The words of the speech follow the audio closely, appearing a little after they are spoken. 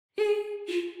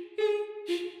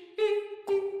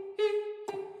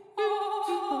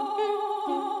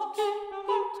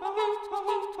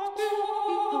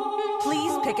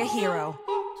pick a hero.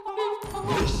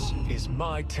 This is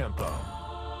my tempo.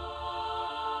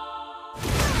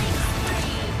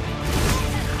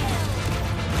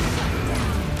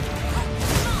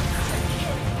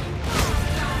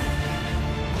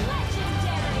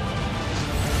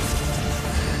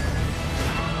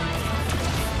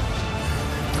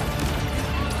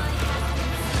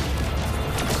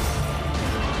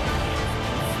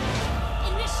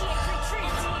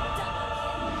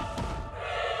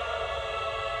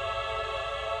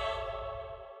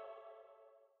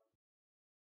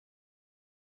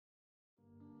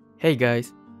 Hey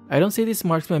guys, I don't see this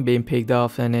marksman being picked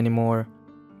often anymore,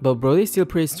 but Broly's still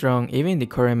pretty strong even in the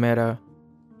current meta.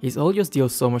 His ult just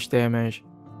deals so much damage.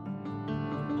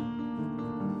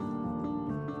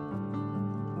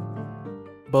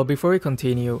 But before we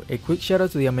continue, a quick shout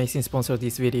out to the amazing sponsor of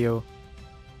this video.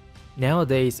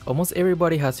 Nowadays, almost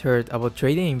everybody has heard about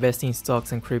trading and investing in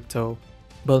stocks and crypto,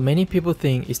 but many people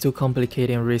think it's too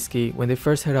complicated and risky when they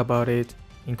first heard about it,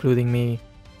 including me.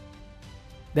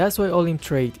 That's why All In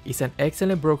Trade is an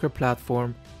excellent broker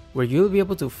platform where you'll be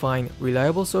able to find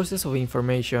reliable sources of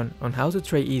information on how to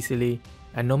trade easily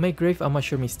and not make grave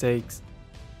amateur mistakes.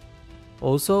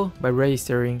 Also, by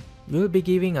registering, you'll be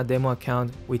given a demo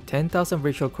account with 10,000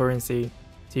 virtual currency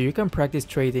so you can practice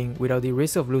trading without the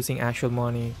risk of losing actual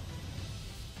money.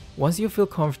 Once you feel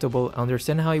comfortable and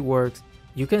understand how it works,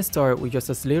 you can start with just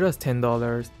as little as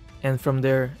 $10, and from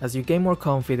there, as you gain more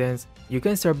confidence, you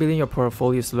can start building your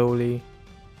portfolio slowly.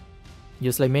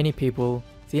 Just like many people,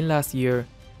 since last year,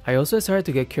 I also started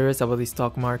to get curious about the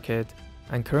stock market,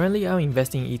 and currently I'm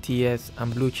investing in ETFs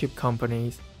and blue chip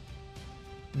companies.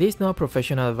 This is not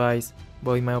professional advice,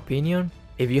 but in my opinion,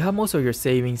 if you have most of your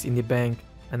savings in the bank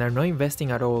and are not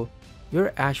investing at all,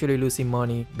 you're actually losing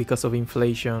money because of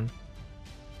inflation.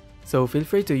 So feel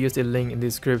free to use the link in the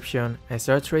description and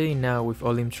start trading now with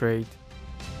All In Trade.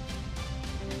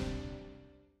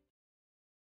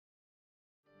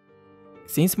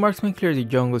 Since Marksmen clear the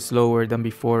jungle slower than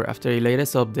before after the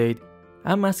latest update,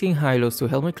 I'm asking Hylos to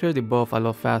help me clear the buff a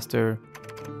lot faster.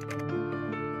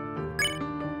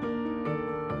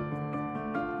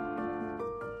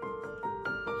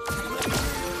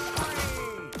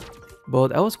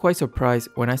 But I was quite surprised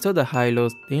when I saw that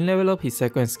Hylos didn't level up his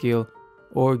second skill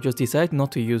or just decided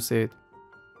not to use it.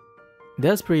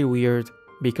 That's pretty weird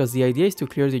because the idea is to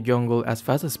clear the jungle as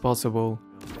fast as possible.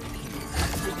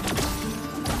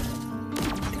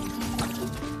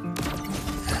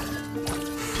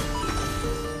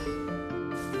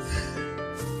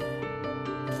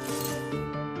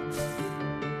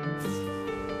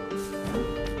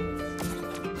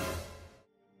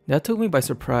 That took me by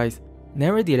surprise.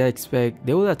 Never did I expect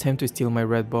they would attempt to steal my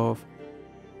red buff.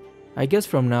 I guess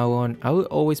from now on, I will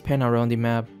always pan around the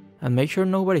map and make sure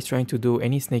nobody's trying to do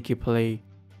any sneaky play.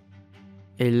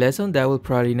 A lesson that I will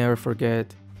probably never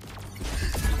forget.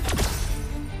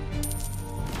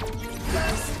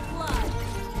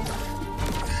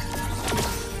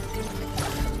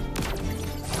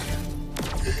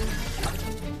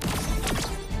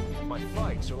 My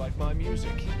fights are like my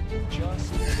music,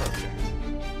 just perfect.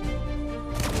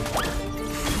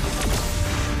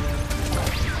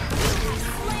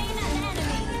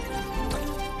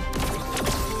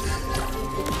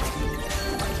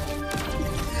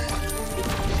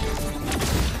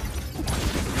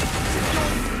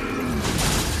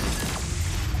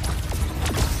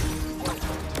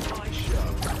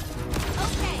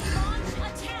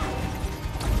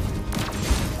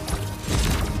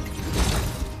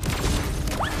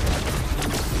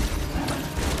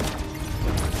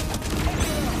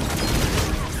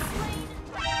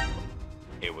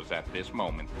 At this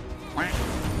moment. Enemy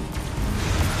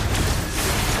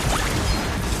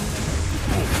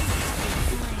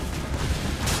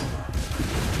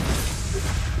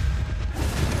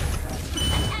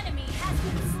has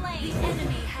been slain.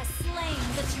 Enemy has slain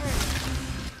the turret.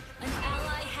 An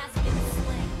ally has been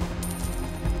slain.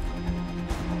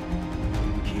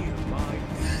 Hear my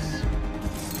peace.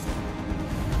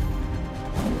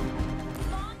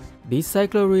 This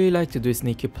Cyclo really likes to do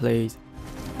sneaky plays.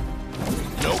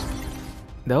 Nope.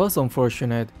 That was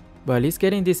unfortunate, but at least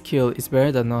getting this kill is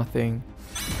better than nothing.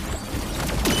 Slain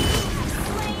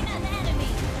an enemy.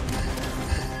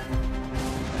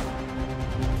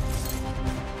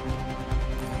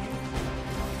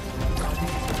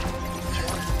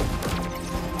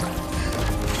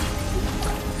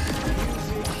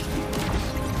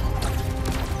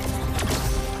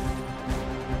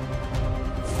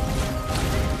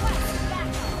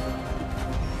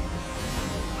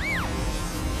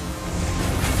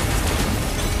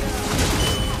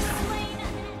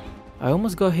 I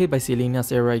almost got hit by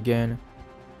Selena's era again.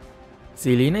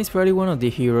 Zelina is probably one of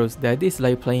the heroes that I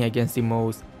dislike playing against the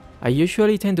most. I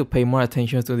usually tend to pay more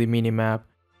attention to the minimap,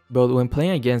 but when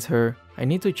playing against her, I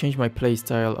need to change my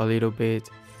playstyle a little bit.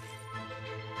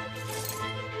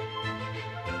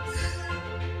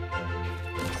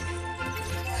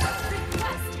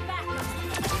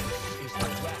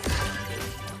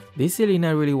 This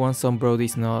Zelina really wants some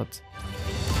Brody's nuts.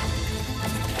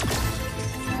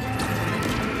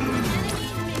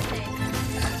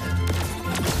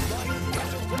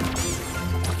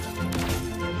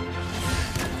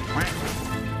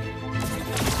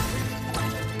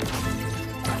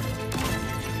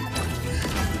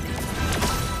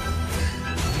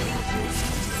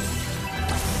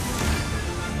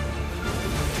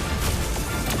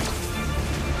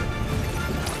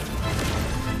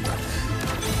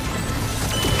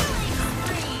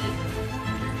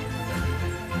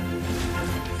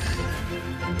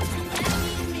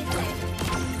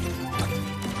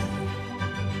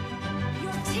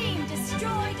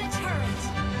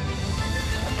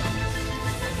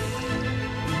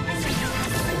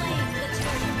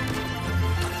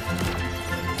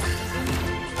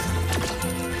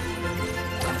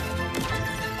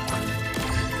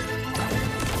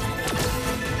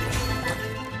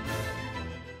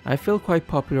 I feel quite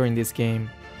popular in this game.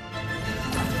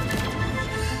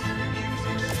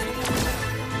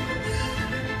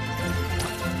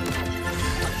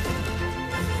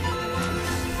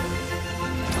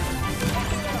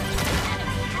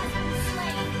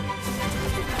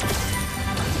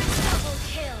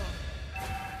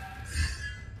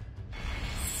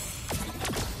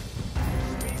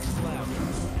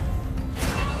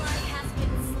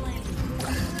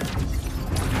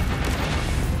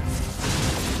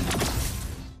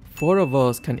 Four of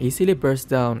us can easily burst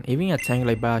down even a tank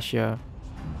like Basha.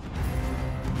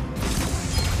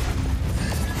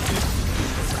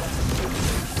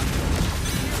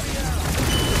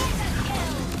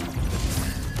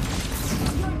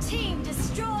 Your team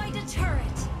destroyed a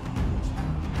turret.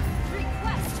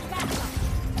 Request backup.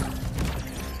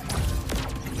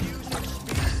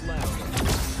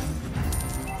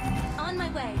 On my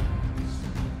way.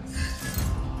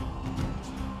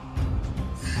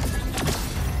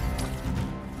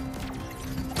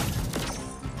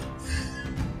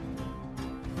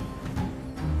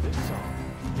 This song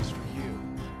is for you.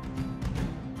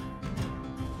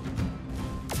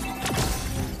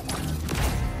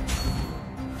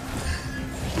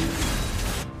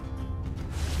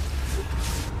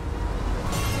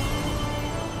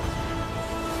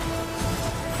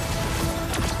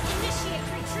 Initiate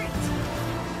retreat.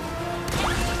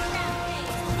 Enemy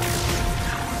rampage.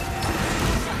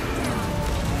 Shut down.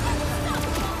 Unstoppable. An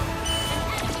enemy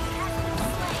has been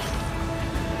slain.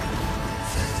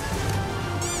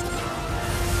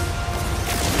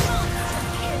 Monster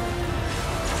kill.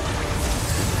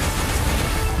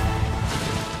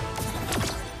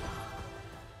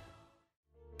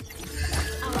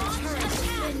 Our turret has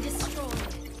been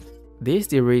destroyed. This is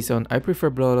the reason I prefer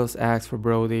Bloodlust Axe for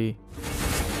Brody.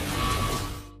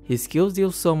 His skills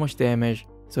deal so much damage,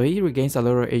 so he regains a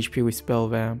lot of HP with Spell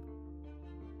Vamp.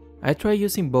 I tried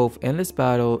using both Endless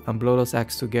Battle and Bloodlust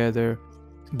Axe together,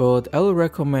 but I would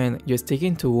recommend just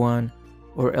sticking to one,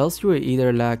 or else you will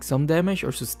either lack some damage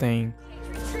or sustain.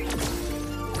 Retreat.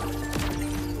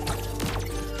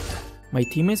 My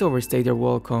teammates overstayed their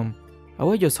welcome. I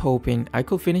was just hoping I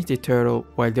could finish the turtle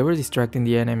while they were distracting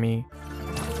the enemy.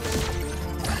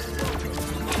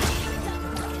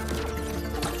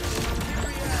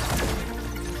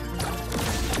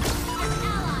 An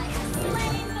ally has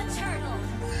slain the turtle.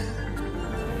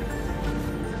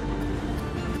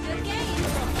 Good game.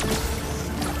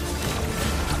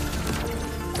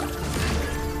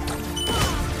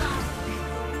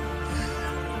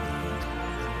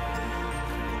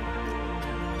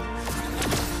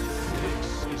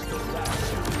 This is the last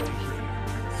salvation.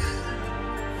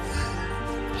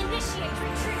 Initiate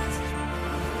retreat.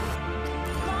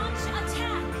 Launch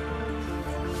attack.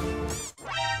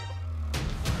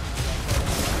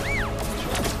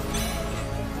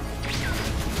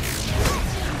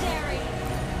 Legendary.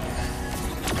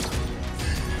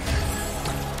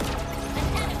 An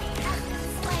enemy has been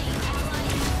slain. Ally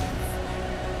has been slain.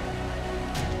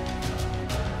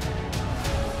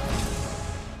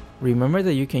 Remember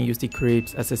that you can use the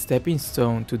creeps as a stepping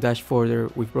stone to dash further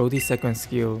with Brody's second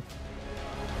skill.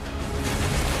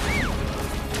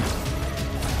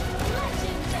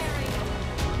 Legendary.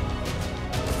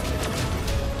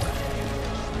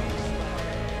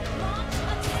 Launch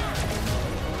attack.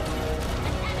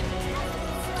 An enemy has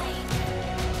been slain.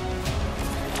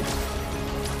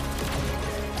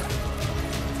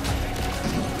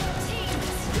 Team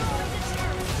destroyed the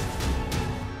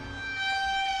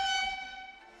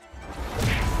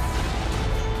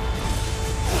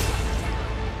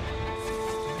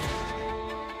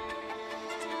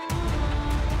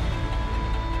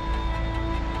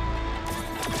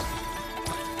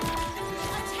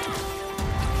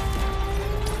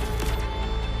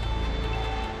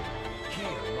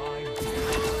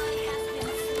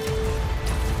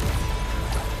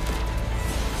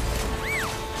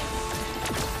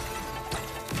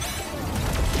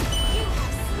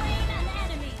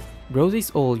Bro,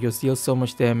 this ult just deals so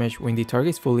much damage when the target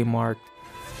is fully marked.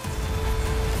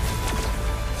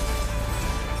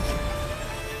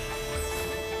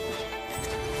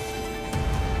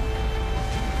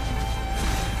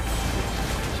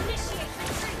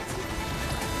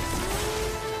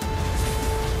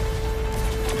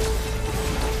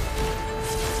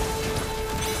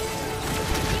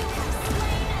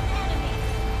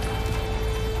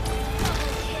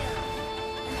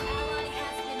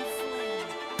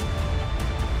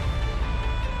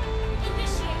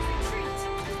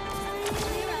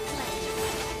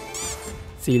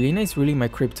 Selena is really my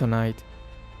kryptonite.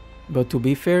 But to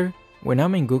be fair, when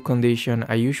I'm in good condition,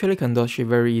 I usually can dodge it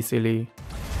very easily.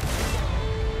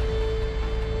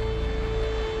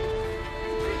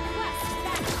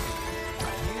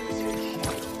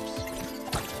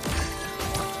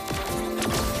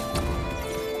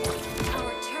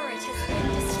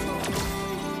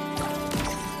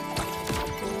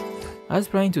 I was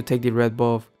planning to take the red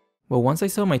buff, but once I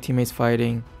saw my teammates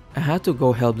fighting, I had to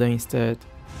go help them instead.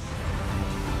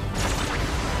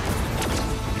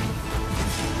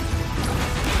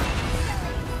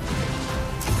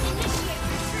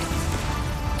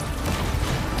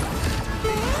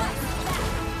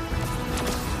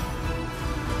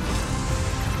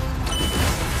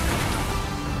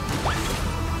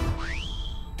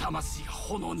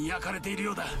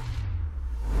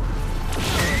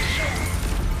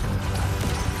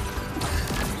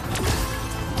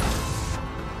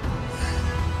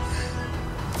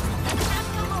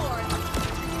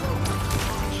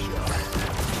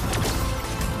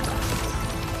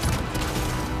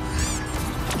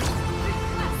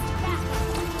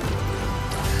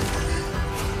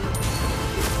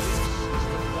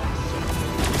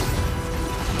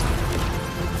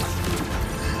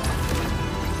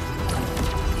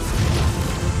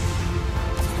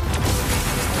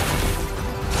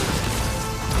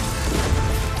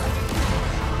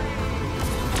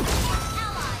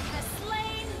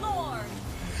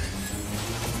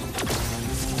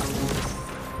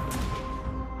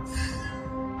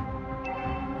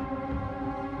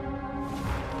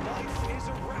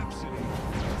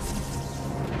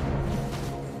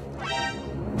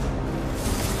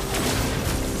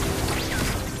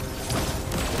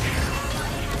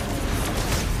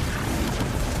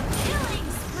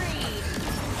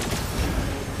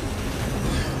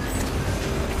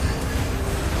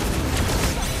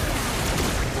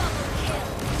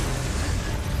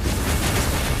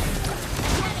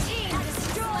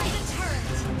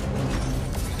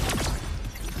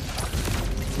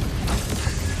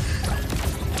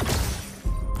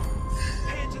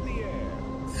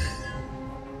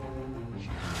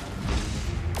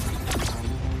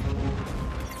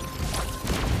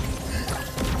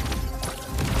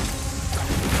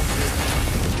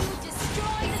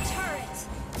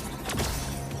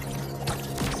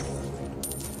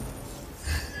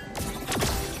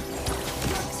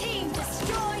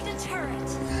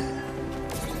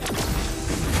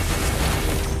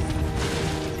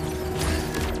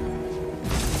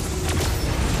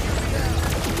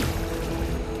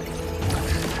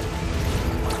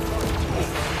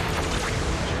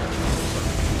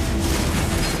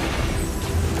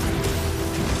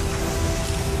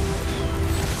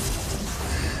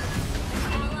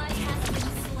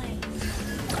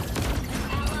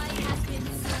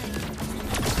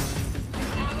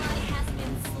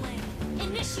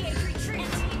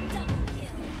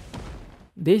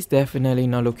 This definitely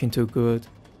not looking too good.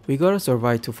 We gotta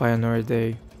survive to fight another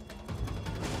day.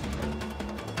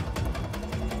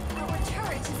 Our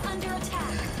turret is under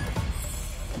attack.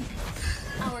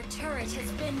 Our turret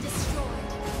has been destroyed.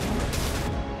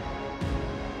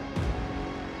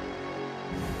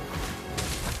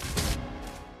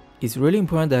 It's really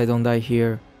important that I don't die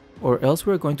here, or else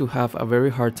we're going to have a very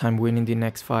hard time winning the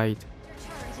next fight.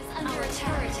 Our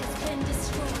turret has been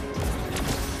destroyed.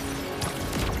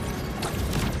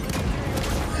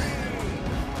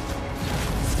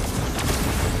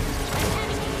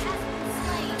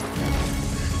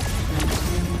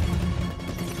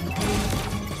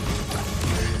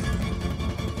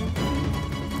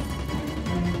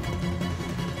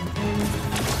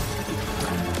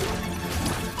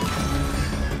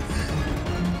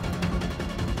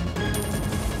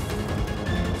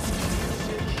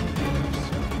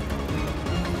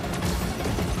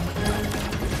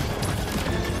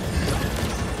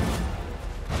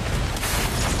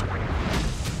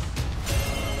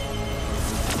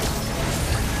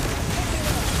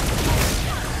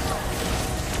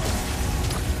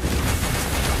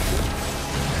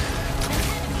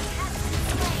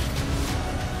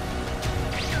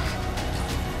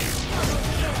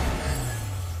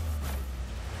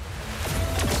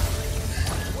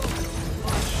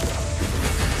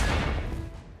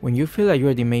 When you feel like you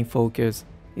are the main focus,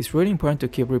 it's really important to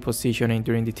keep repositioning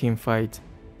during the team fight.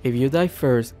 If you die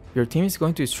first, your team is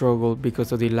going to struggle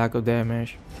because of the lack of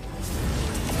damage.